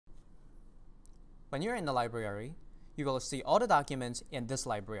When you're in the library, you will see all the documents in this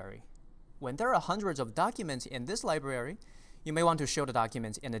library. When there are hundreds of documents in this library, you may want to show the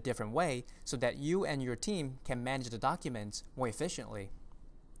documents in a different way so that you and your team can manage the documents more efficiently.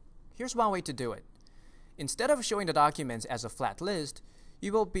 Here's one way to do it. Instead of showing the documents as a flat list,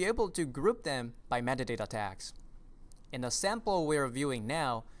 you will be able to group them by metadata tags. In the sample we're viewing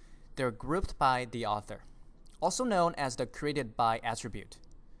now, they're grouped by the author, also known as the created by attribute.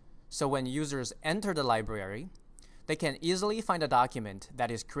 So when users enter the library, they can easily find a document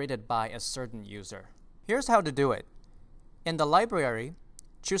that is created by a certain user. Here's how to do it. In the library,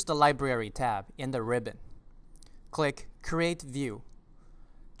 choose the Library tab in the ribbon. Click Create View.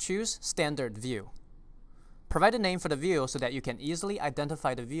 Choose Standard View. Provide a name for the view so that you can easily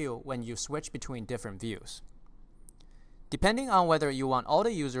identify the view when you switch between different views. Depending on whether you want all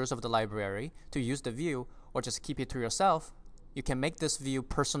the users of the library to use the view or just keep it to yourself, you can make this view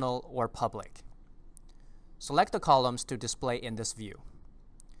personal or public. Select the columns to display in this view.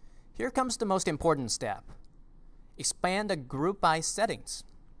 Here comes the most important step. Expand the Group By settings.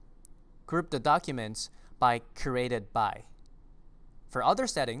 Group the documents by Created By. For other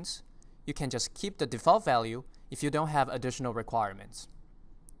settings, you can just keep the default value if you don't have additional requirements.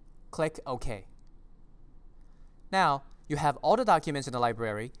 Click OK. Now, you have all the documents in the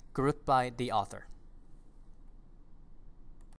library grouped by the author.